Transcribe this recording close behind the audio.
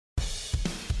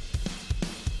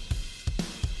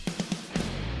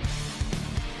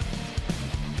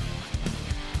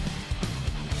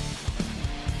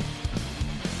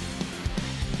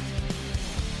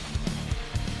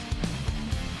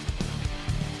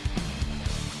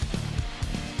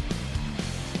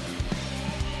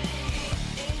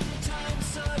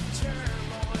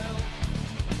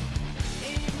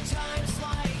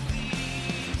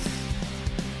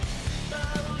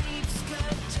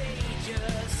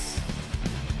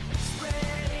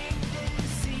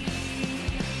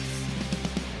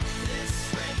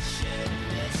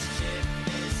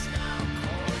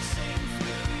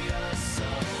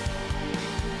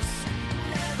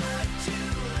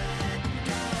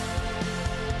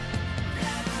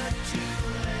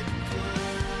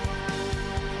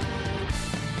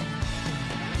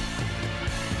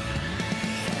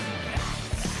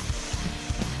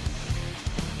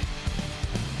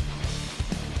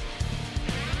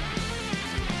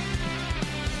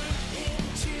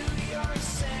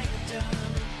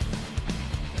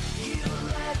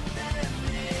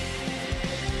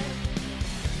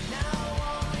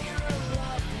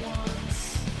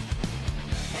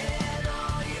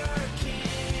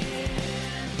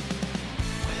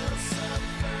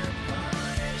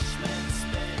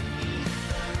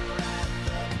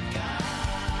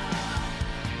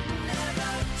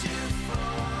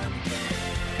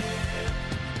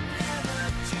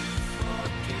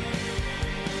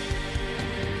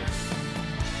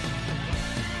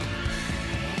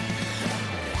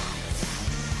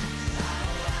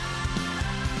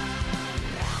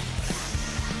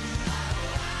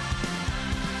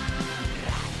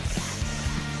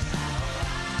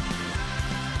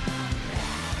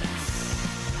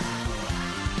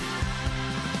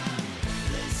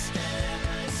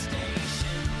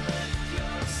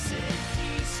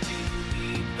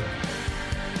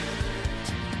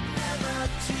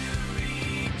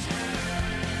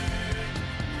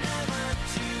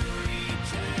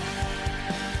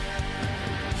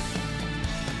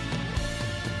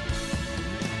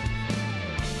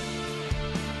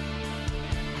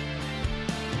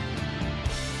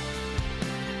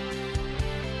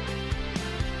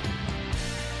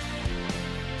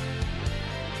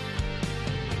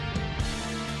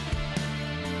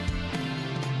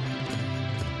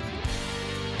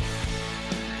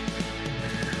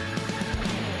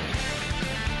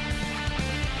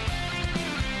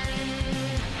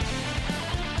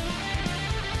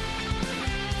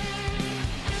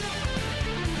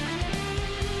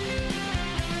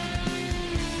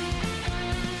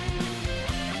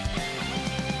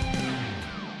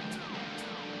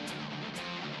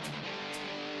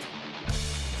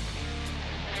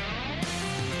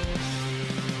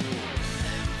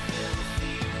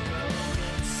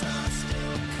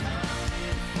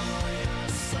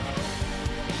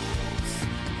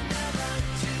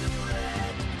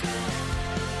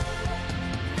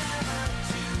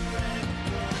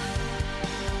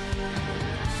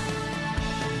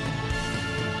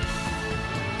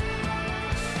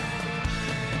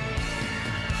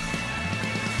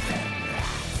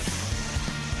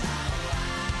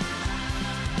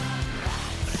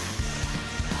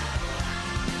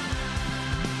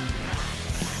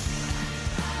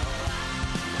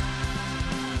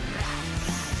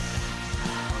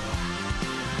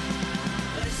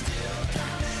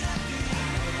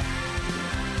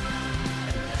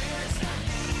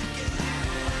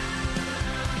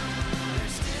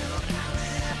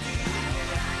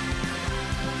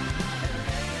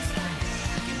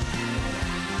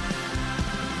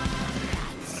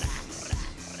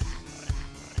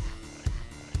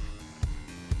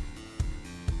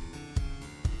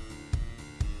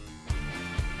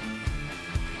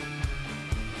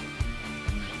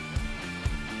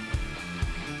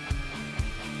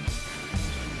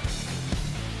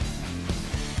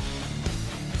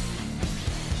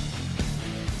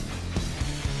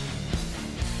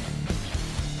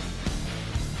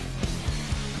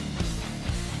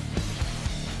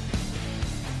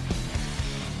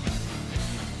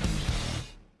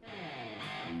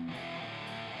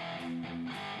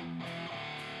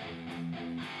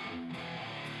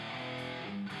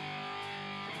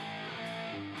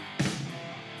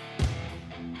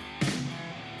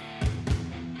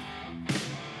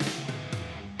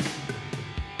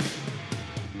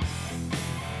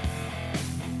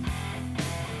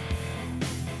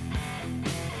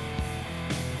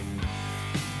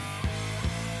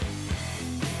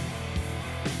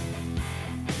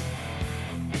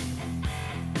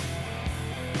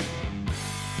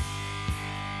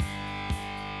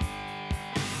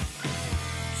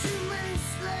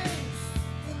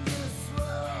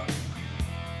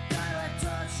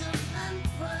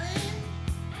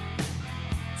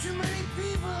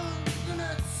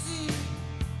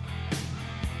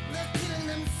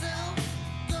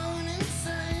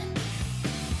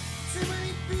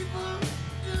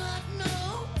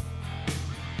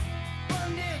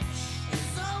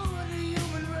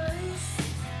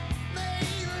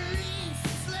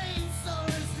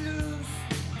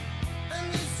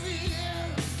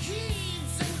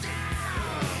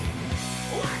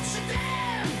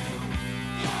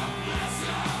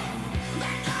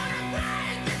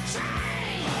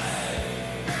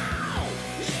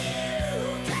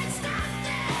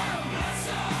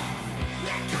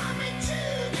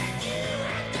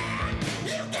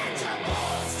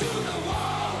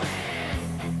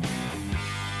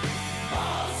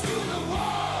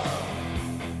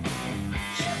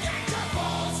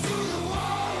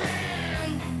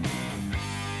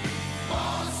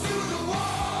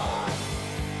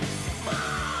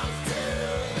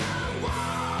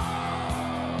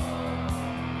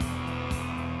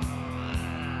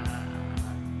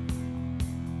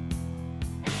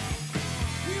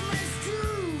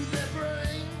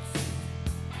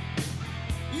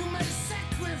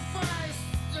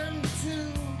do.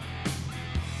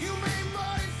 You may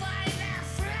modify their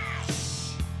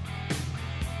flesh.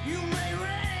 You may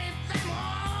rape them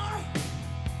all.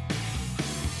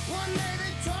 One day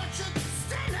they torture to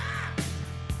stand up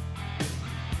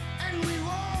and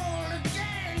revolt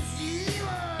against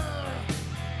evil.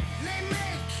 They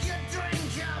make you drink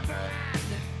your blood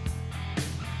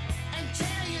and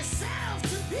tear yourself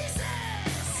to pieces.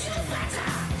 You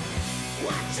better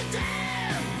watch your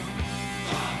damn.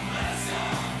 God bless you.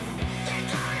 They're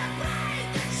gonna break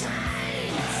the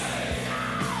chains. No,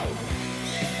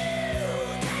 you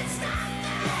can't stop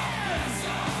them. God bless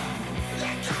you.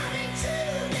 They're coming to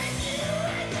get you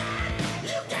again.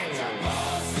 You get your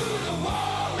balls to the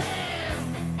wall, man.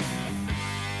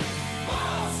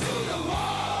 Balls to the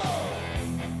wall.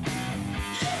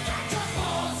 You got your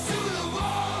balls to the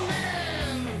wall,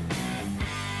 man.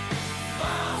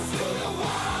 Balls to the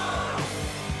wall.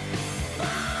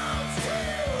 Balls to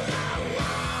the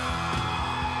wall.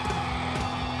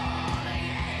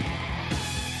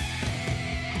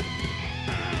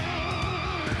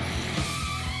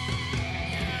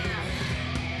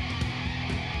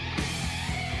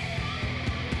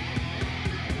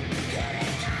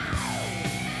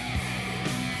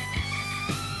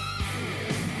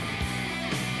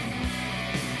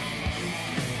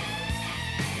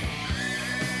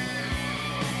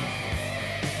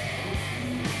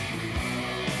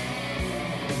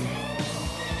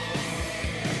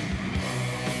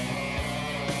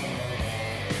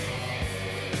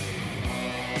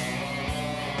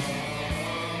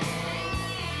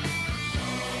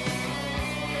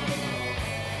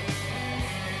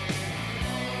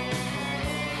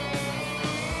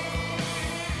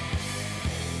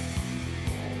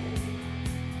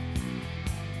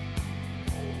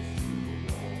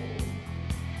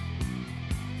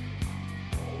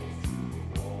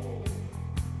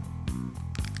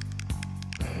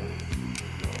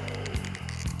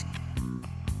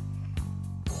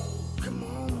 Come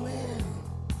on, man.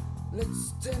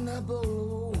 Let's stand up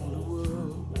all over the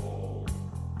world.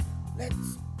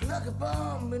 Let's plug a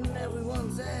bomb in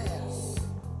everyone's ass.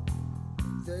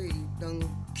 They don't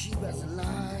keep us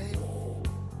alive.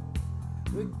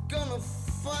 We're gonna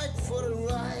fight for the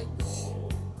right.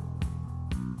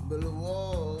 Build a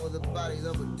wall with the bodies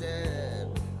of the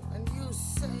dead. And you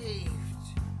saved.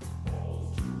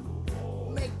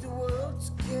 Make the world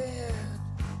scared.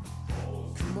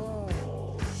 Come on,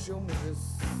 show me the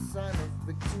sign of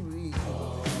victory.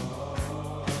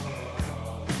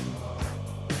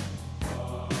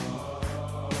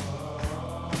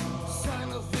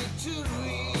 Sign of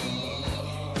victory.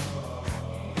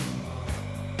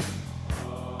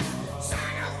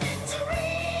 Sign of victory.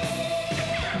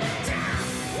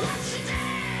 Watch your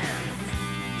dance.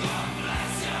 God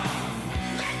bless you.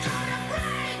 They're gonna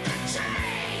break the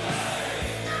chains.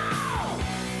 No,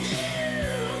 you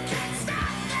can't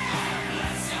stop them. God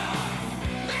bless you.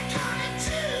 They're coming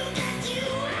to get you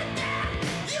again.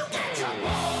 You get your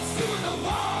balls to the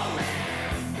wall, man.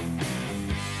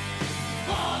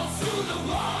 Balls to the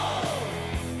wall.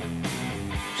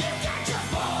 You got your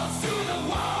balls to the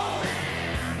wall,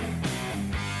 man.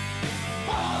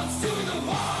 Balls to the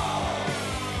wall.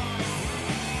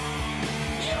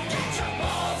 You get your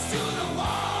balls to the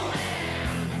wall,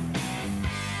 man.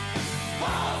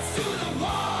 Balls to the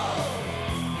wall.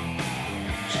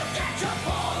 You got your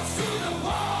balls to the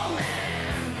wall, man.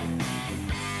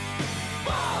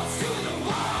 Balls to the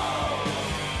wall.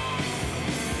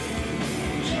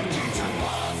 You get your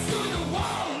balls to the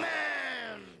wall,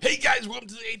 man. Hey guys, welcome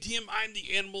to the ATM. I'm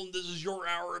the Animal, and this is your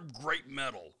hour of great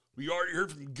metal. We already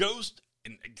heard from Ghost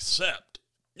and Accept.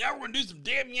 Now we're going to do some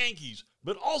damn Yankees.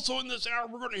 But also in this hour,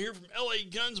 we're going to hear from LA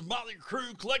Guns, Motley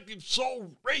Crue, Collective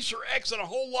Soul, Racer X, and a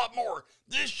whole lot more.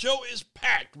 This show is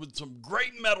packed with some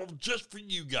great metal just for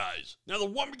you guys. Now, the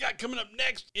one we got coming up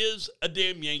next is a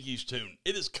damn Yankees tune.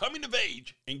 It is Coming of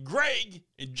Age, and Greg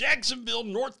in Jacksonville,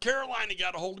 North Carolina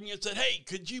got a hold of me and said, hey,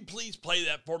 could you please play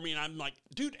that for me? And I'm like,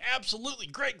 dude, absolutely.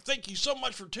 Greg, thank you so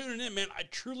much for tuning in, man. I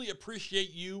truly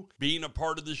appreciate you being a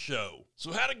part of the show.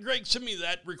 So how did Greg send me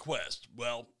that request?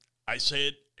 Well, I say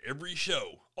it every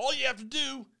show. All you have to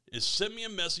do is send me a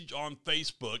message on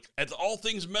Facebook at the All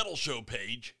Things Metal Show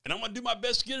page, and I'm going to do my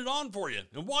best to get it on for you.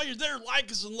 And while you're there,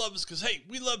 like us and love us, because, hey,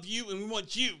 we love you, and we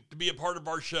want you to be a part of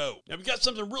our show. Now, we've got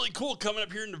something really cool coming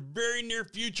up here in the very near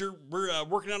future. We're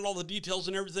working on all the details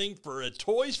and everything for a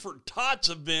Toys for Tots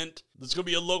event that's going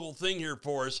to be a local thing here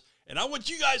for us. And I want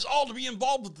you guys all to be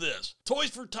involved with this. Toys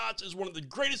for Tots is one of the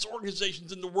greatest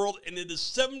organizations in the world, and it is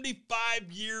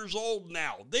 75 years old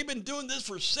now. They've been doing this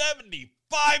for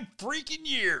 75 freaking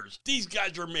years. These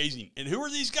guys are amazing. And who are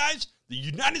these guys? the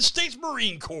United States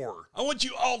Marine Corps. I want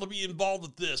you all to be involved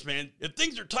with this, man. If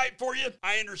things are tight for you,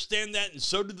 I understand that, and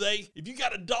so do they. If you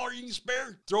got $1 you can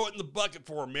spare, throw it in the bucket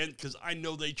for them, man, because I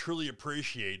know they truly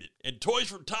appreciate it. And Toys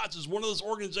for Tots is one of those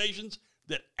organizations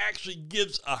that actually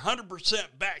gives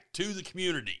 100% back to the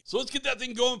community. So let's get that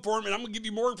thing going for them, and I'm going to give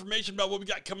you more information about what we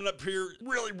got coming up here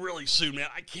really, really soon, man.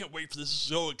 I can't wait for this. This is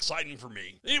so exciting for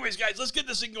me. Anyways, guys, let's get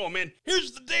this thing going, man.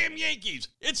 Here's the damn Yankees.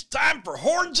 It's time for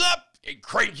Horns Up and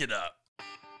Crank It Up.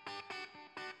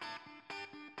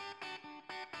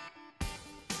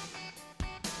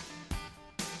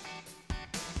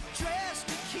 Dressed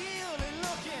to kill and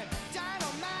looking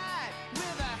dynamite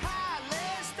with a high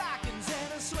leg stockings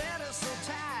and a sweater so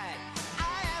tight.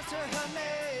 I asked her her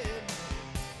name.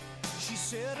 She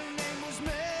said her name was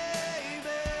Maybe.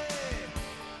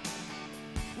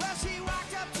 Well, she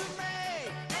walked up to me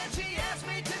and she asked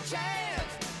me to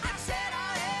chance. I said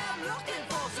I am looking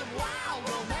for some wild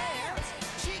romance.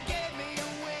 She gave me a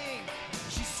wink.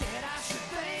 She said I should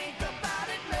think about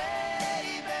it,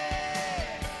 maybe.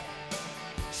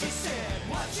 She said,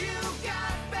 what you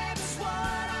got, baby's what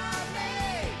I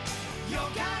need. Your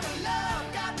kind of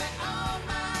love got me on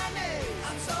my knees.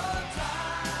 I'm so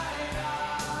tired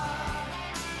of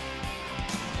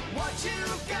what you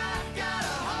got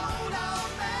a hold on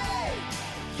me.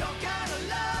 Your kind of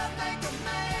love make a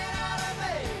man out of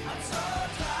me. I'm so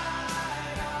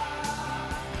tired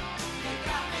of, you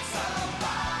got me so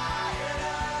fired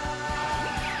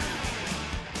up.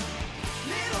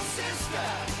 Little sister,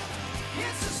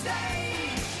 it's a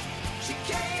stage. She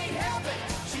can't help it.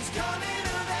 She's coming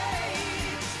of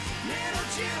age. Little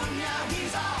Junior,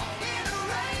 he's all in a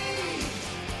rage.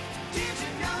 Did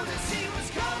you notice he was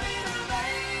coming of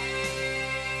age?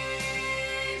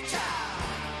 Child.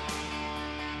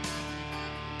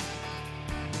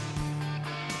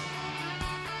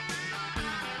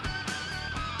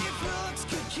 If looks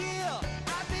could kill,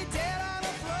 I'd be dead on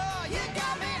the floor. You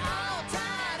got me all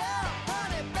tied up,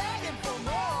 honey, begging for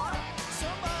more.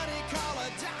 Somebody call a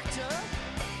doctor.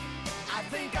 I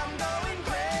think I'm going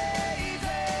crazy.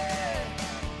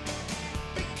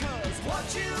 Because what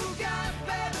you got,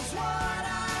 baby's what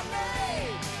I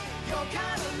need. Your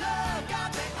kind of love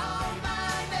got me on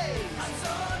my knees. I'm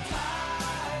so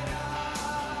tired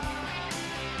of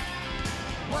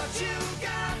what you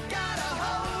got a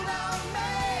hold on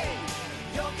me.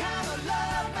 Your kind of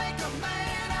love make a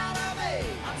man out of me.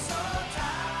 I'm so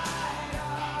tired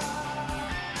of,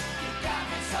 you got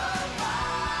me so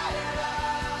fired up.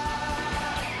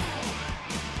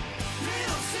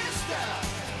 Little sister,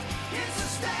 it's a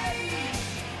stage.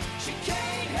 She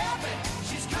can't help it,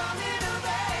 she's coming of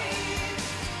age.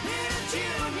 Little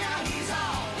Junior, he's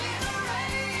all in a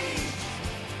rage.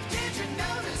 Did you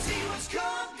notice he was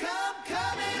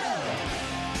coming up?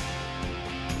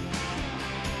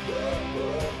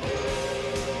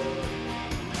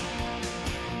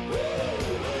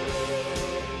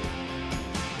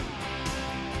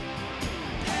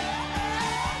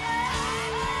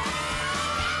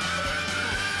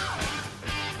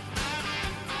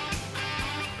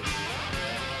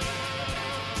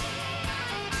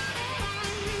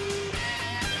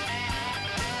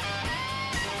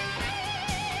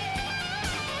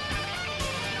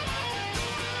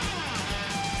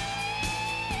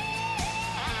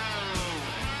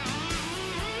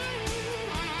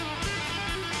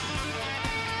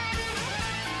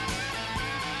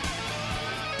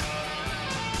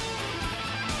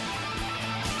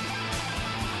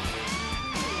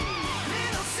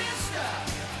 Little sister,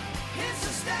 it's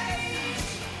a stage.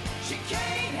 She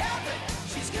can't help it,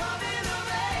 she's coming of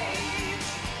age.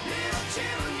 Little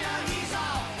Junior, he's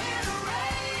all in a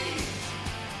rage.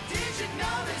 Did you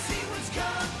notice he was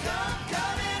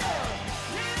coming up?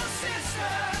 Little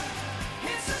sister,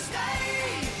 it's a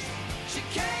stage. She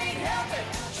can't help it,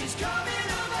 she's coming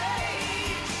of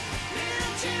age.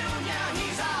 Little Junior,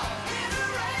 he's all in a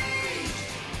rage.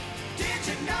 Did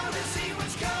you notice he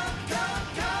was coming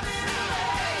of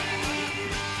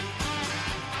age?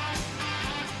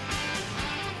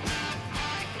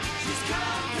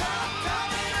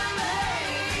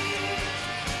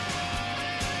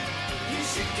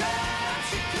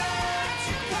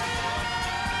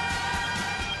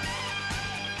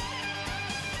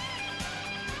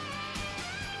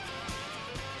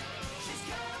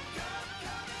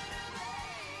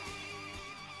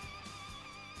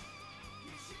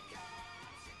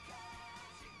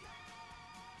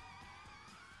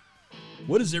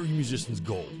 What is every musician's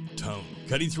goal? Tone.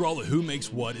 Cutting through all the who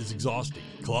makes what is exhausting.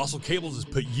 Colossal Cables has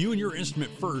put you and your instrument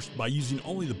first by using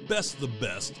only the best of the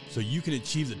best so you can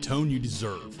achieve the tone you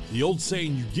deserve. The old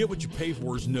saying, you get what you pay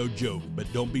for, is no joke,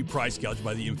 but don't be price gouged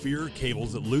by the inferior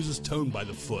cables that loses tone by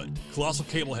the foot. Colossal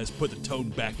Cable has put the tone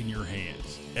back in your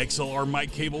hands. XLR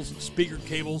mic cables, speaker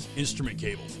cables, instrument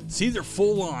cables. See their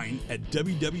full line at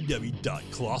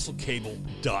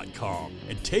www.colossalcable.com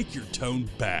and take your tone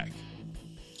back.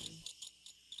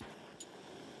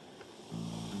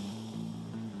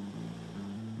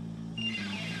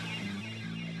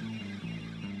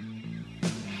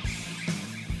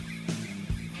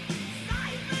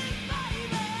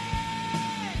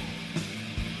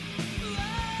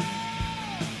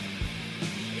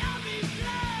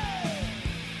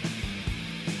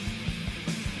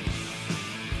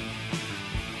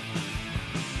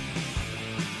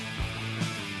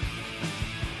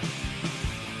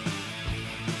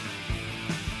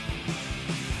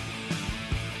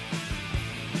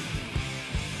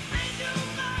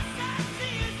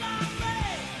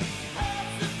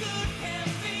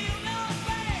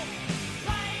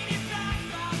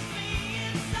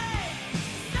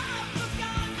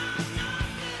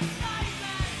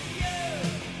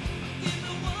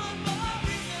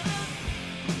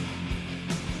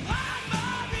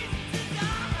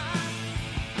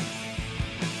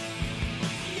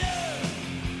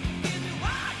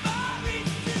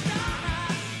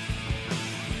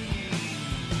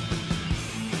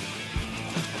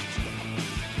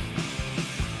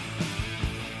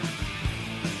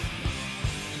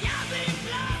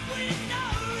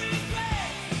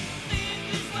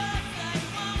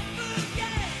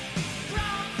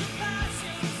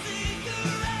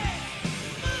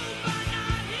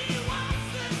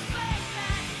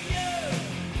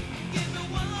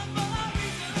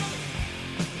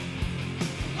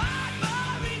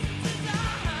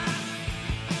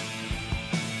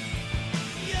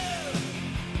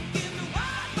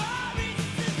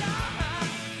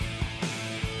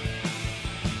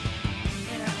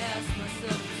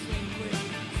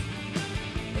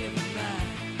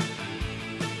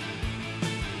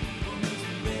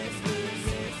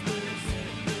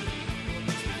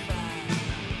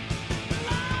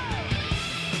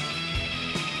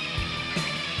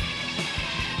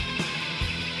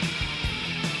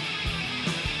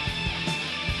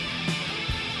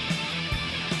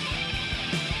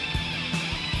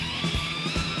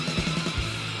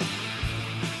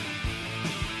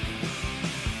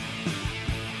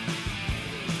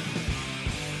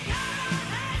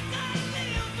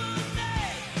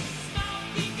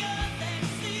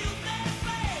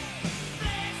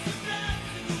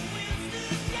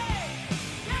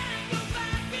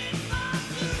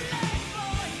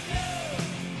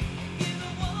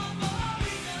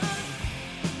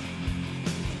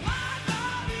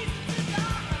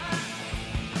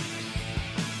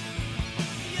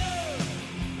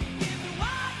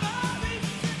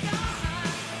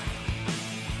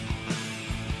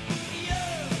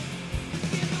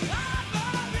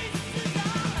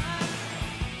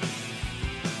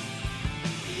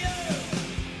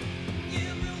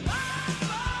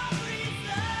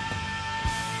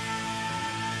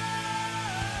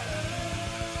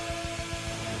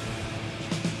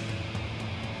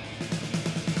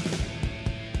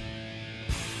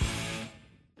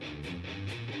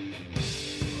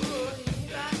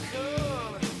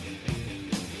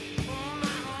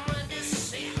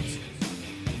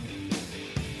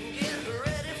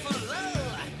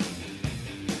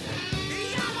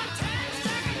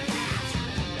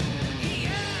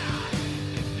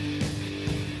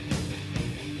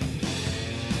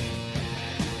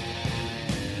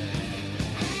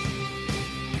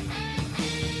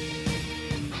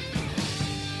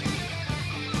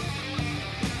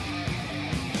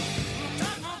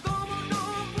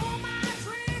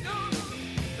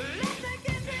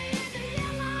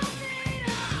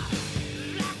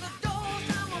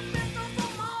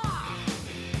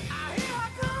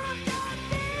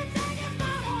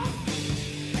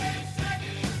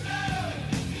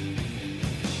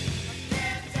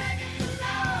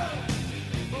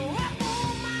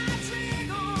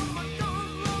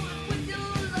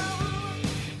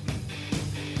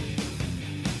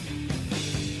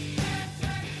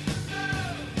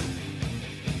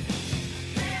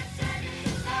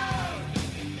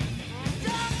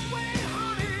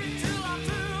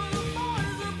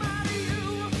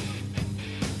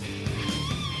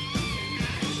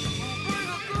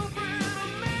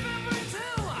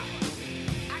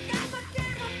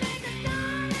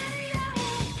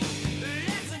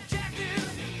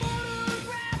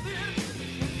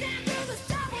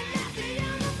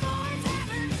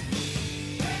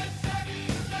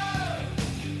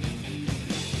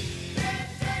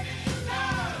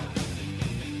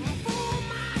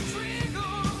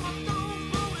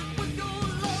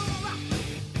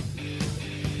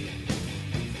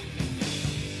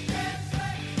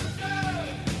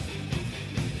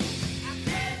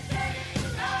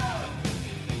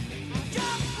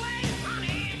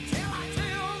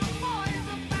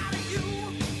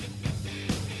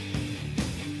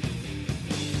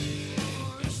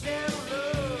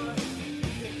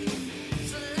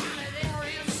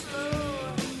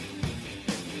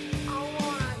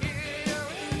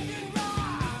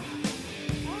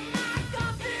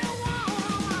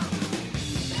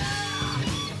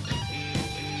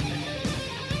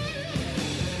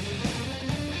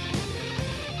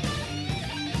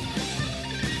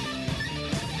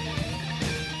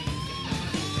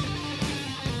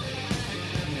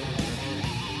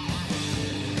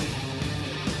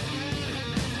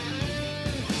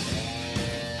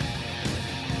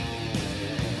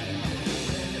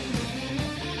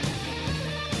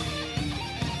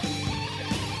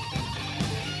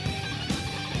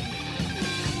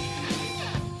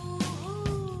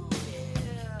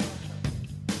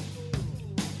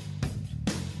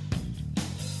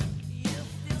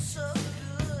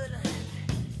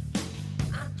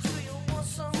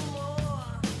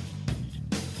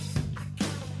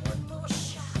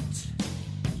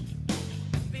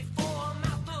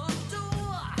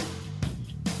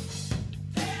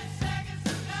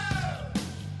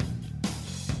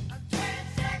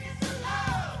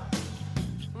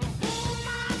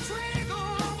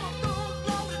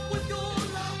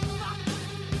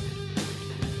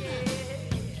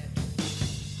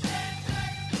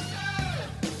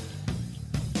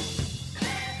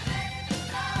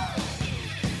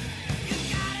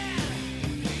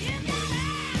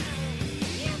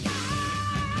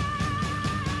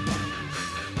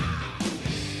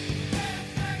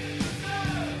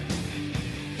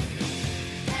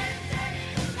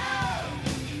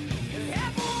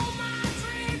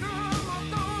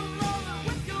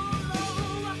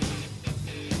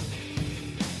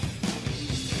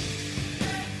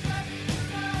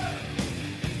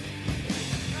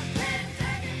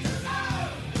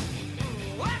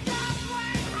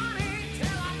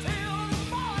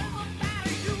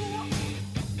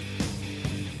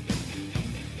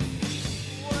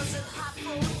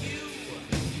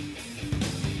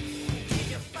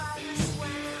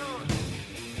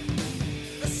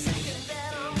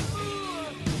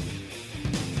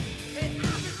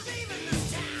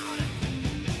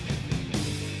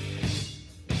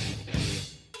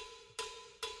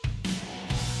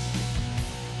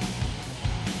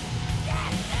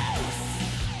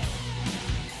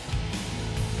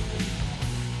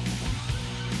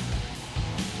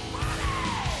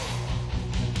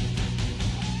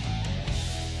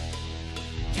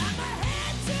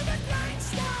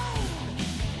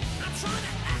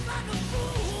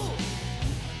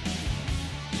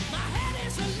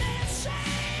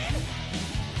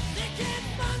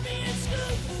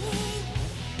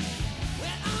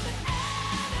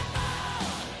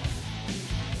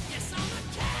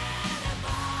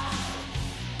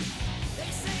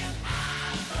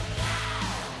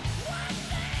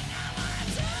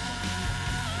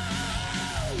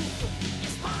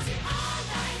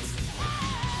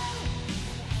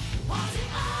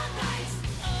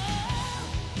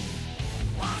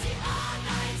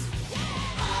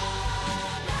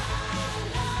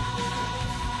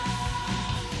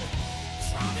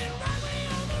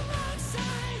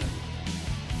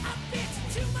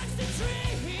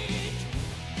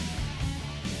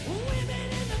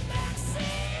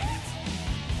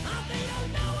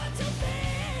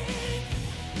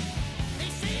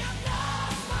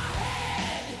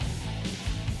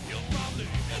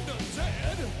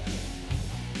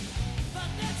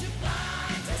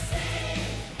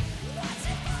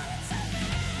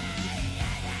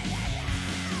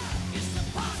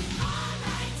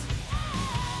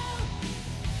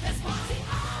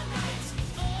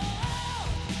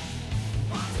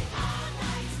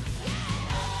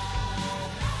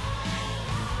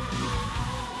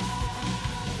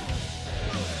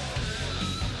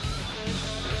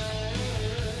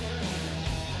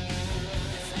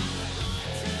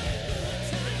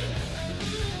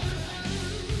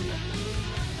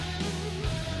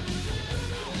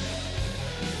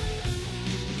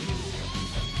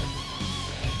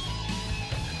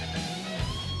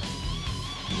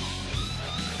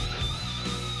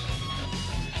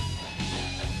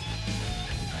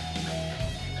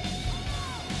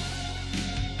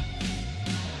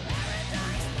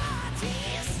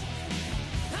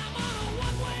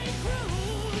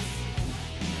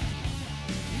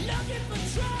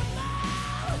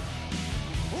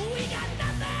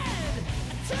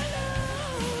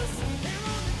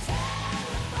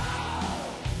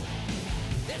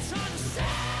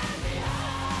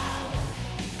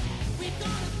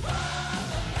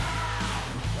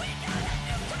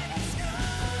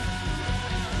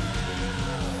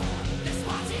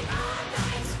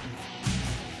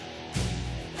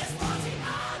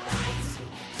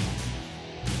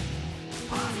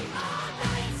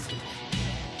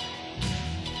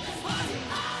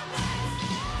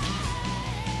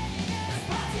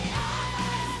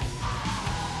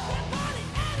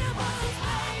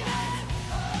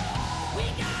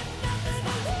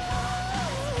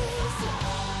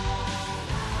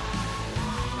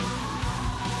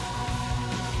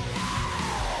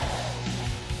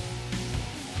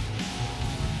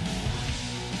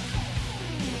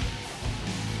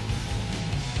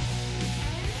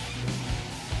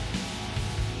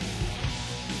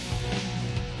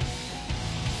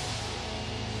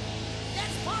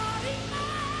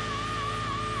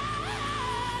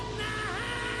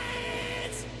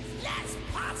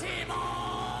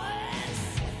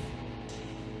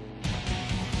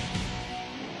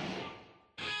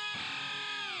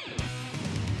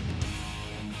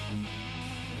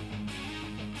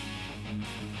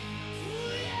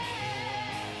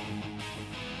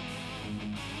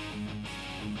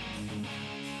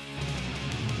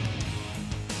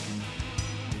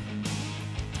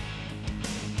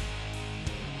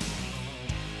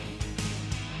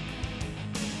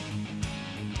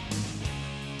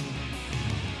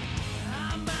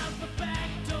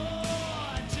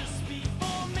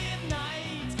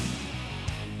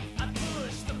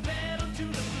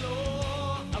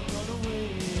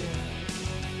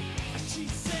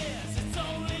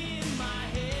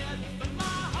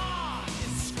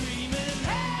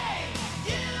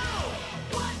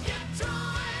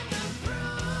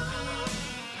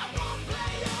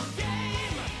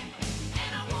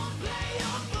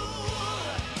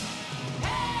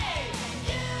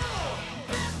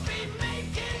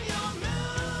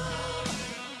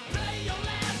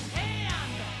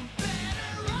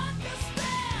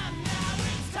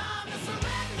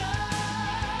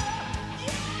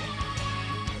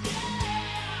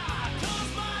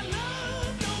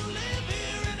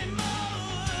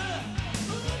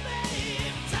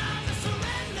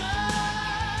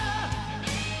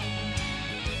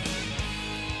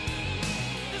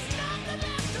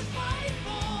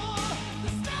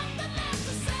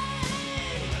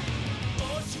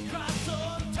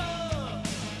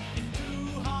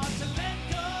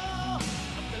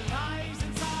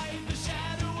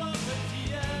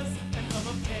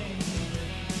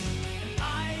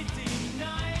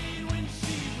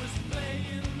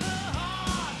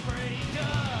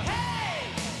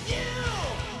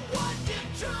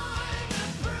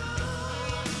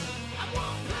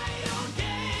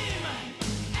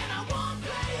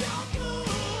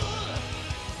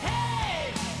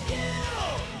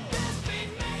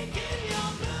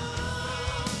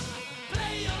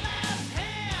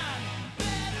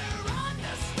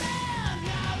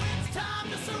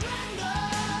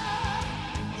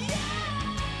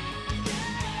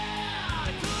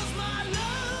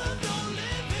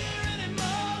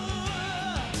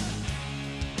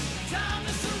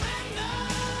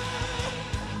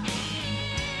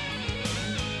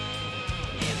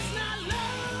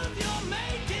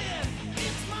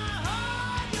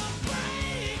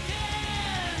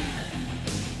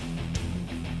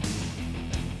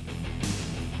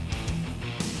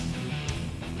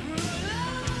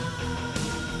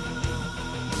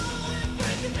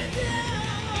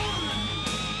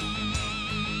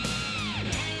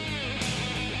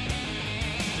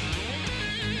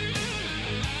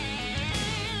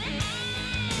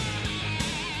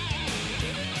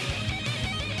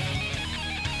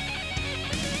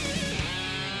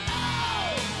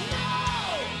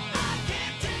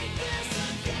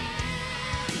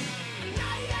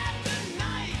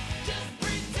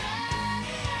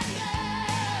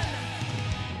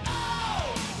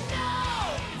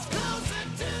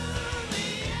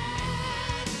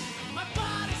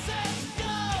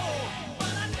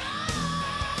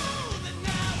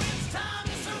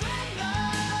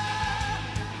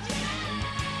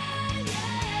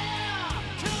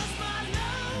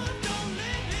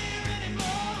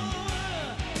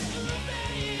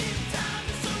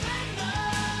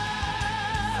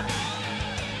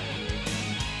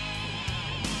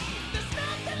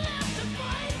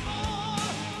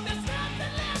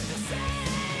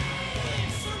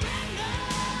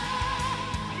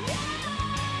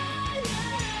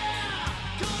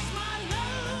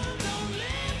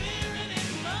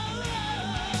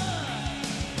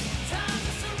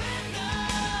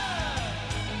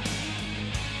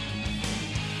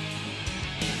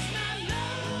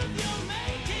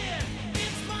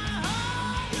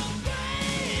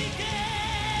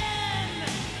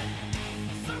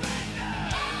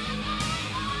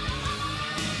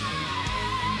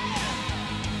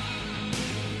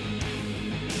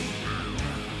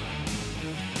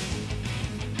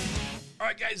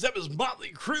 Alright guys, that was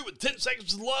Motley Crue with 10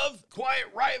 Seconds of Love, Quiet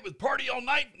Riot with Party All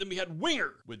Night, and then we had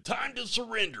Winger with Time to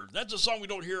Surrender. That's a song we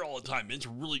don't hear all the time. It's a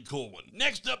really cool one.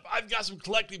 Next up, I've got some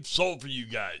Collective Soul for you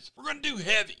guys. We're going to do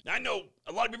heavy. Now, I know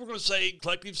a lot of people are going to say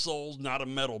Collective Soul's not a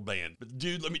metal band, but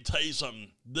dude, let me tell you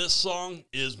something. This song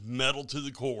is metal to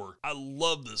the core. I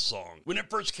love this song. When it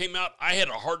first came out, I had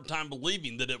a hard time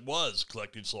believing that it was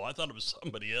Collective Soul. I thought it was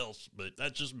somebody else, but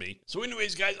that's just me. So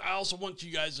anyways, guys, I also want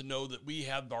you guys to know that we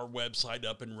have our website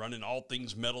up and running,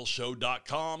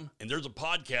 allthingsmetalshow.com, and there's a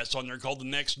podcast on there called The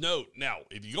Next Note. Now,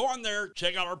 if you go on there,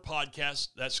 check out our podcast.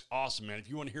 That's awesome, man. If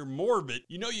you want to hear more of it,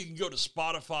 you know you can go to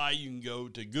Spotify, you can go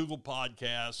to Google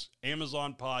Podcasts,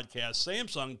 Amazon Podcasts,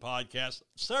 Samsung Podcasts,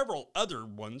 several other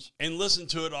ones, and listen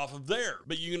to it off of there.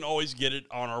 But you can always get it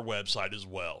on our website as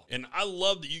well. And I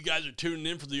love that you guys are tuning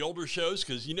in for the older shows,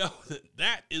 because you know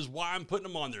that is why I'm putting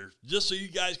them on there, just so you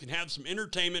guys can have some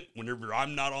entertainment whenever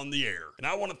I'm not on the air. And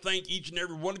I want to thank each and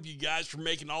every one of you guys for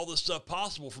making all this stuff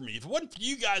possible for me. If it wasn't for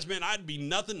you guys, man, I'd be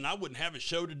nothing and I wouldn't have a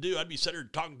show to do. I'd be sitting here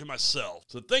talking to myself.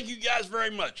 So thank you guys very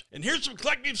much. And here's some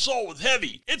Collective Soul with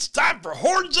Heavy. It's time for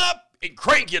Horns Up and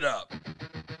Crank It Up.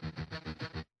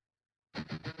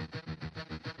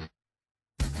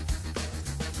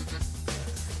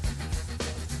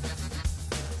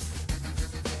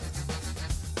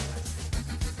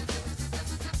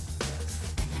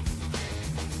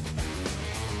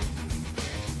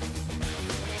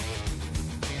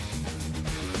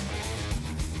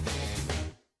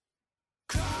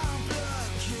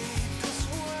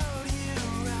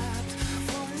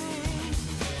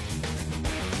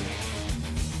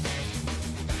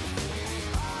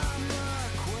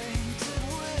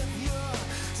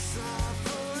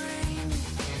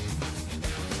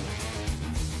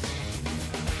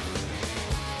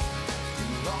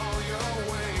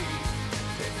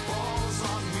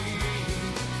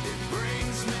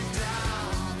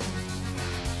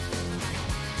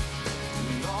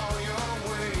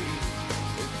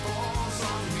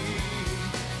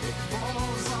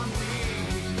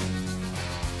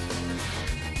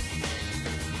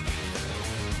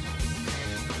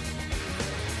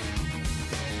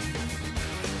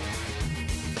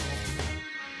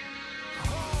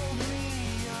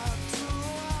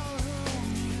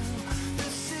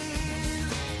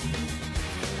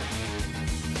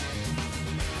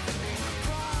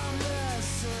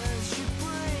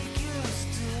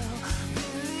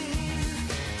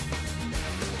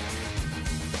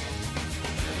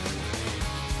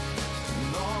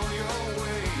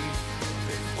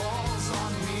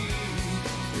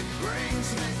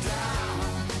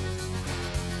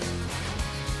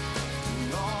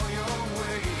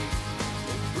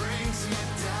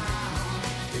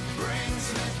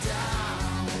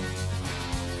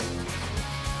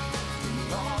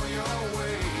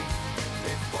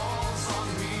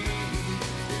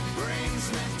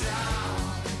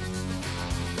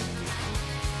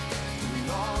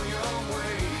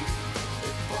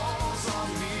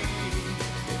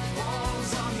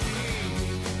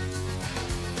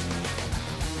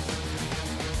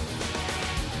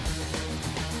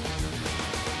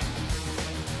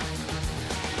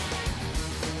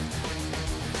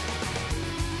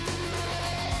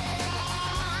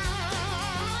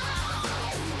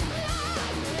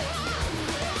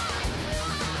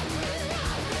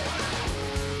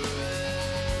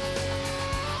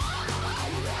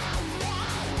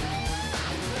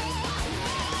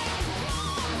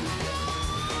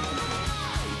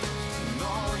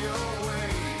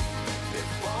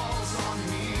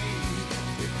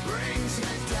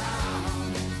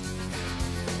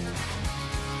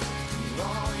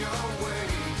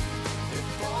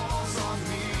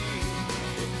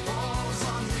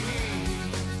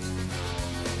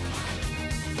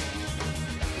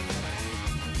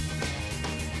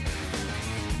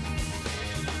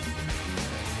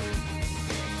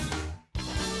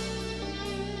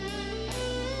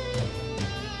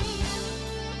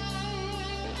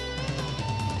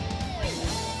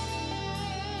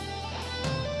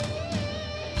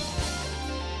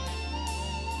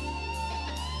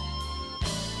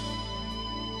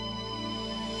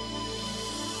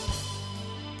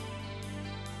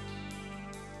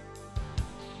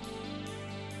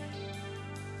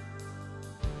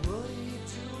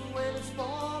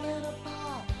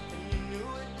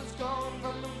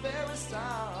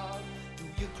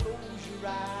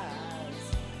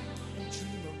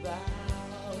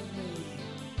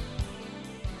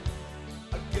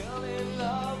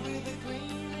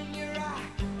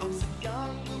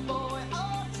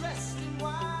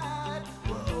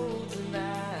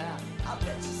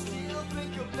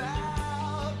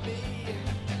 About me,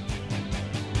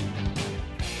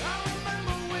 I remember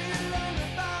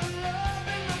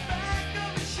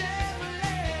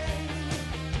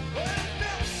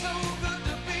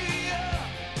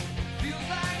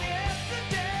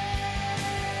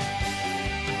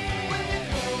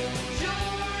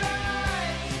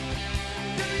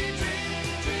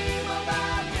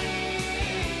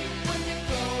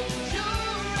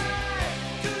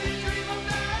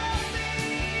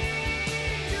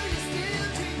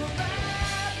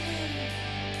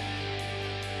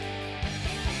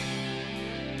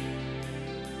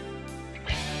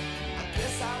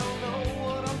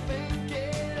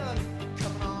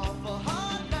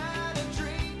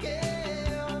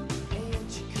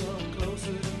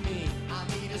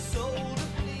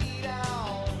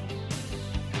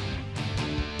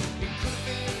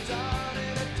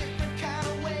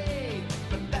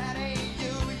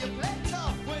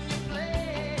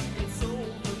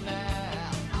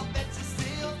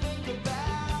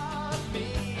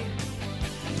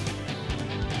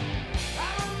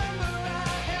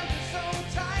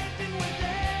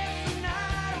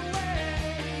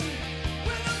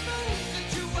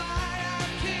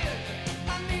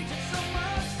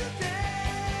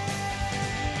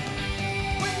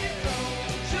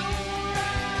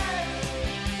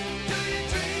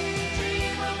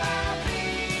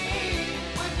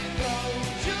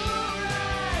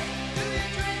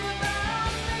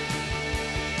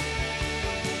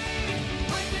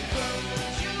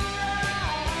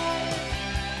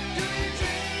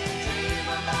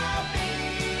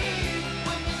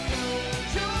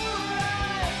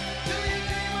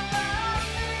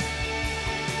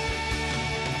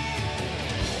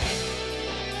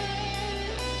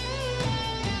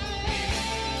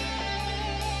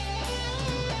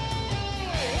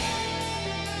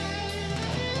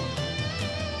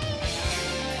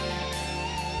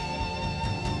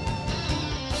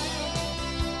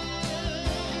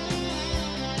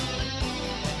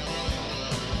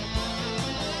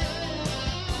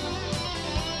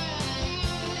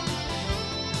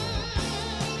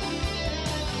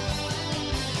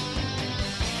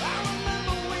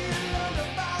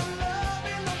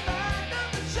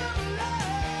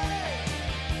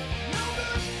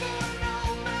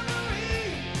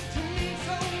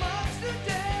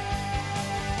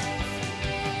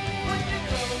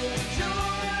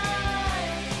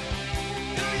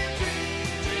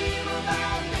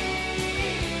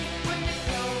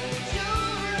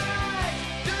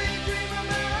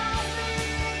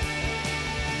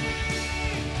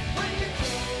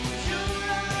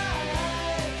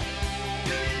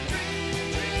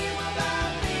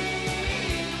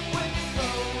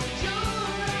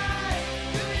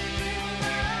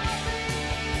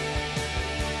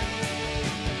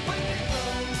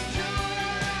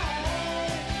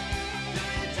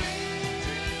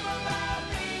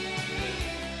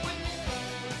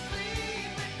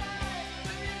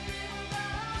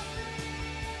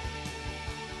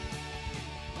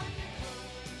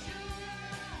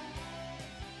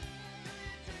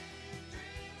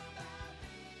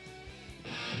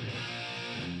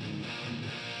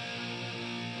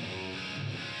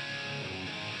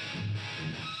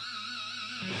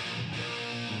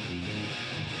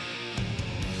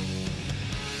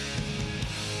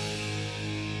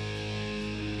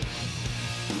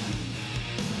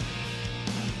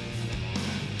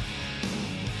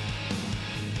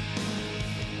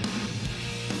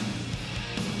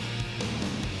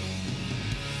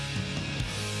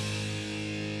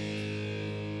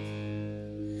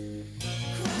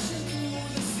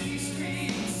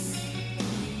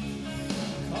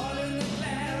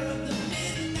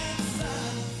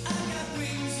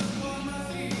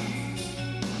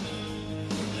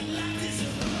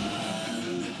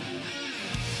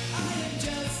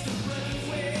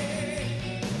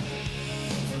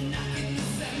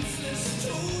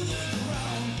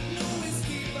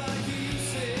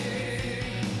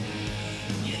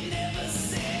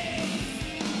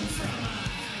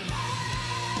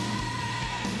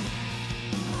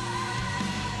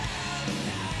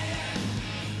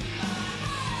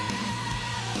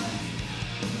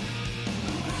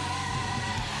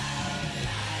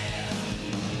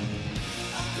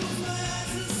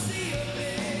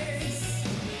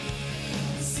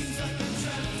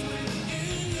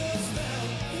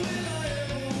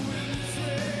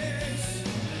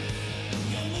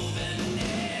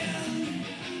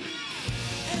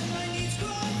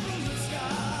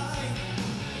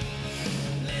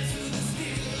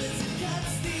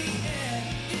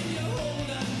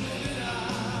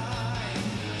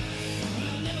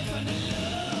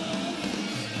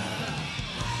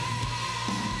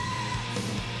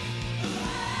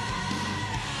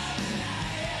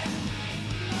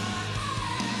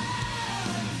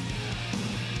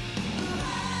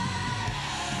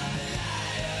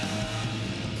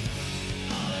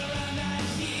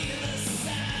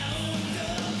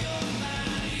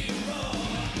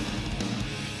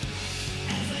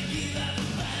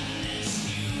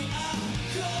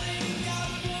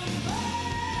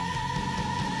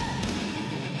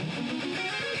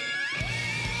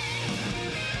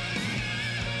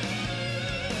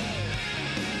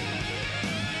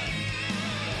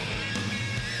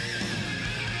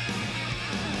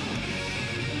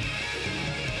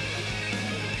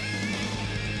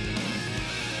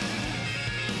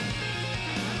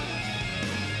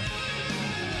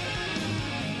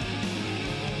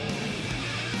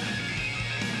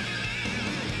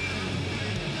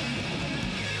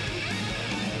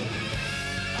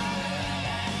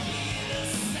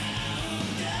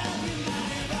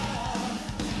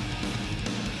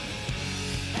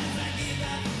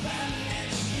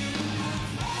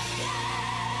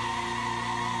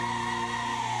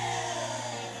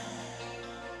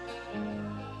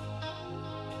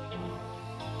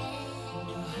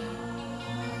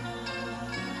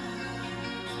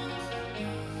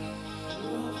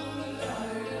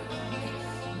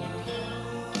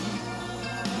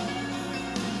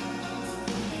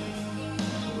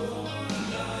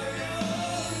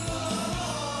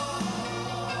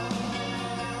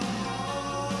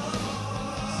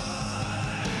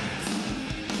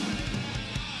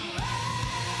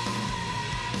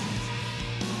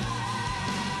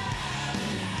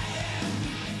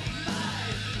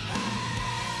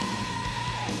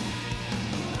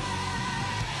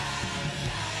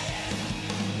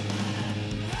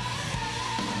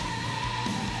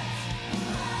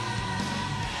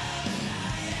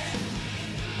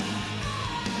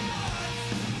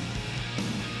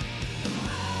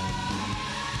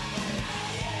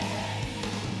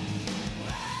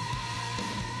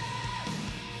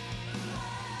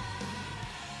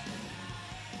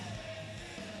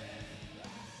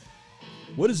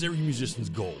What is every musician's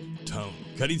goal? Tone.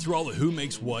 Cutting through all the who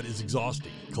makes what is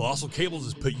exhausting. Colossal Cables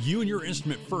has put you and your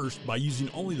instrument first by using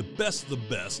only the best of the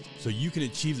best so you can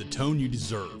achieve the tone you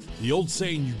deserve. The old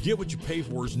saying, you get what you pay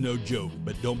for, is no joke,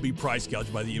 but don't be price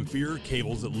gouged by the inferior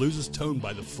cables that loses tone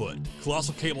by the foot.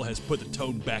 Colossal Cable has put the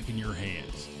tone back in your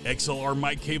hands. XLR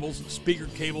mic cables, speaker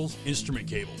cables, instrument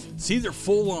cables. See their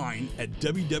full line at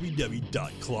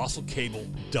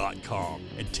www.colossalcable.com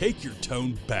and take your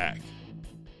tone back.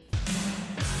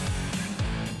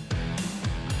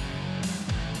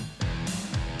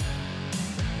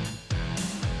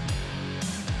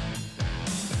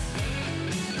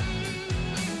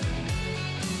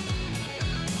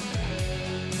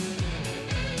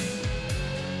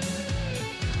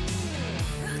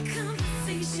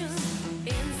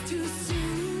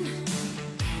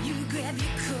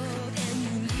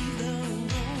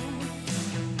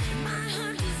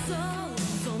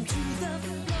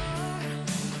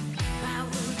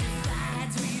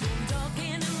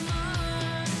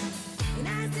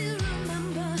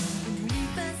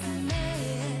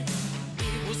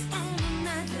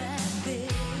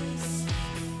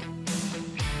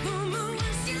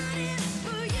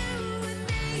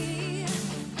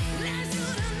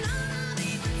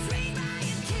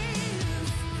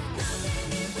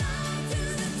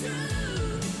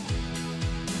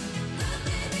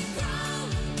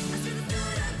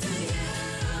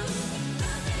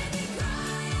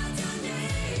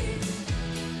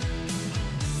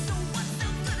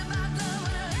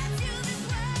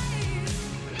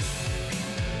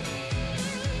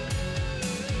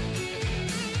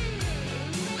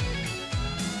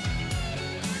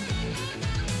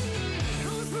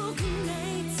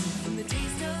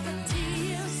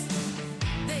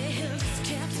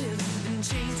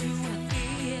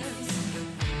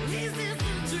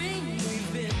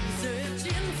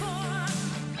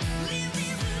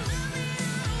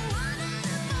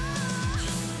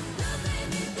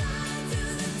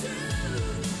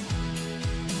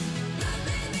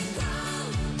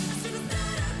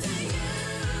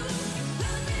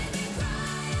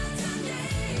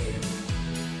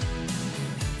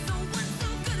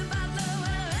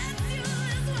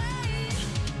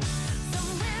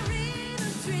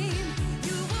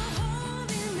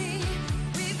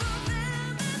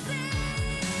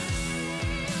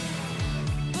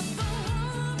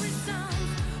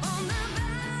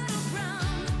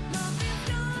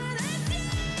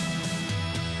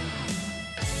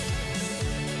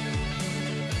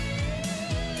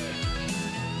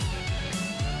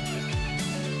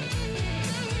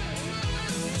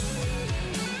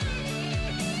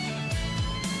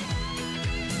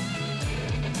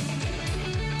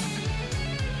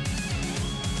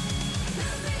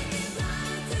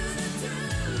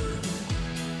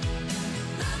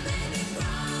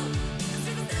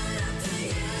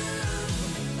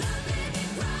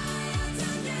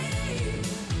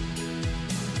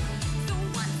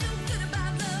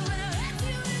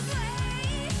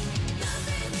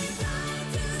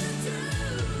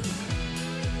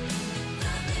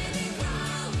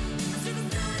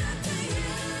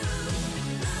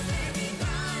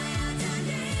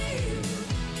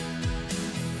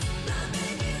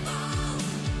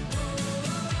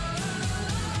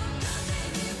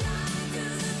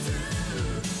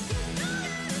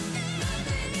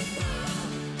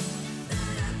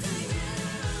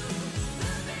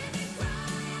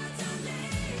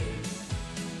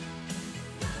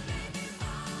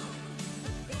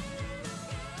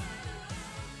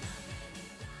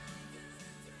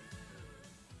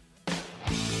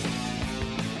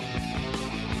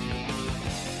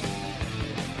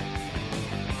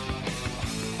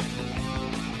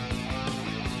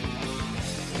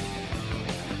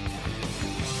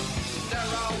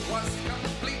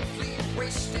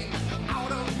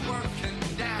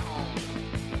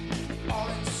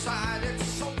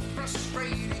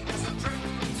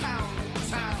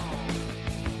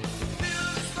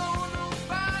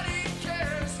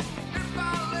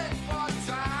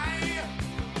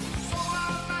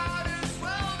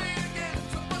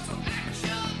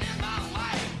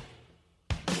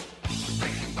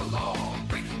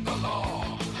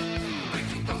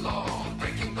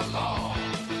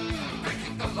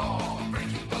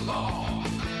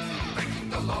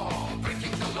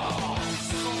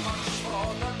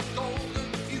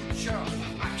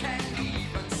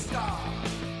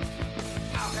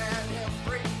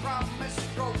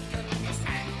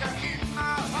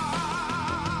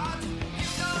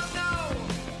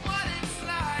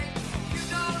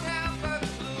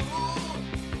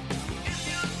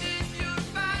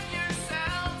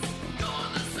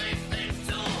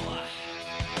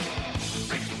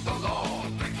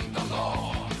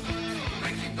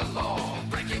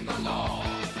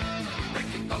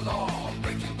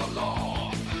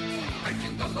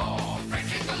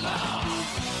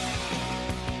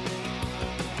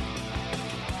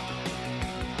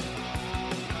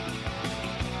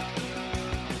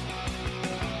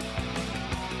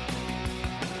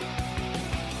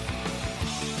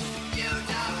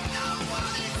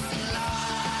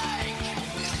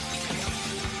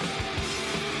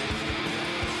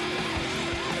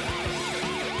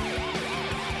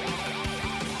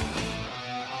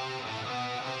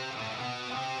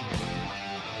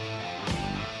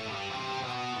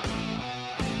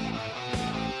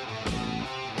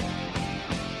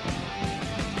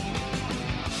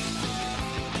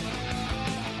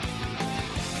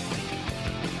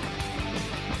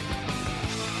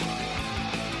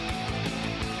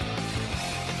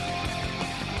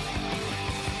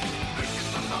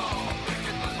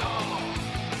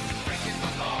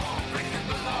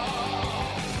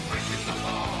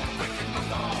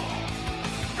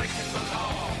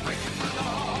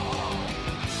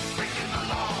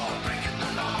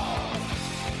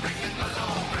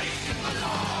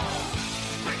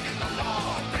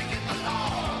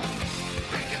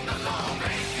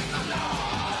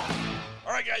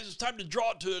 time to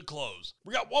draw it to a close.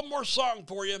 We got one more song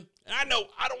for you, and I know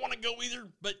I don't want to go either,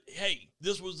 but hey,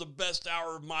 this was the best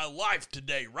hour of my life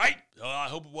today, right? I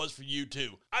hope it was for you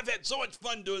too. I've had so much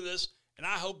fun doing this, and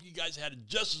I hope you guys had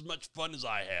just as much fun as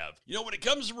I have. You know, when it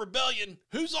comes to rebellion,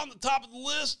 who's on the top of the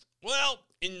list? Well,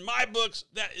 in my books,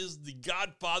 that is the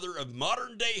godfather of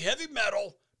modern day heavy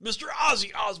metal, Mr.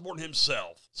 Ozzy Osbourne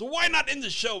himself. So why not end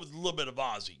the show with a little bit of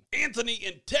Ozzy? Anthony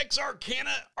in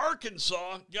Texarkana,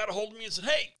 Arkansas got a hold of me and said,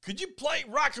 hey, could you play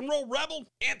Rock and Roll Rebel?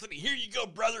 Anthony, here you go,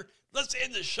 brother. Let's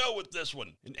end the show with this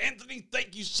one. And Anthony,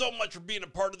 thank you so much for being a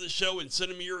part of the show and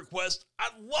sending me your request. I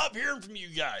love hearing from you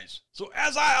guys. So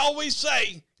as I always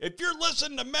say, if you're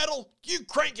listening to metal, you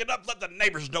crank it up, let the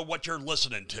neighbors know what you're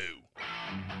listening to.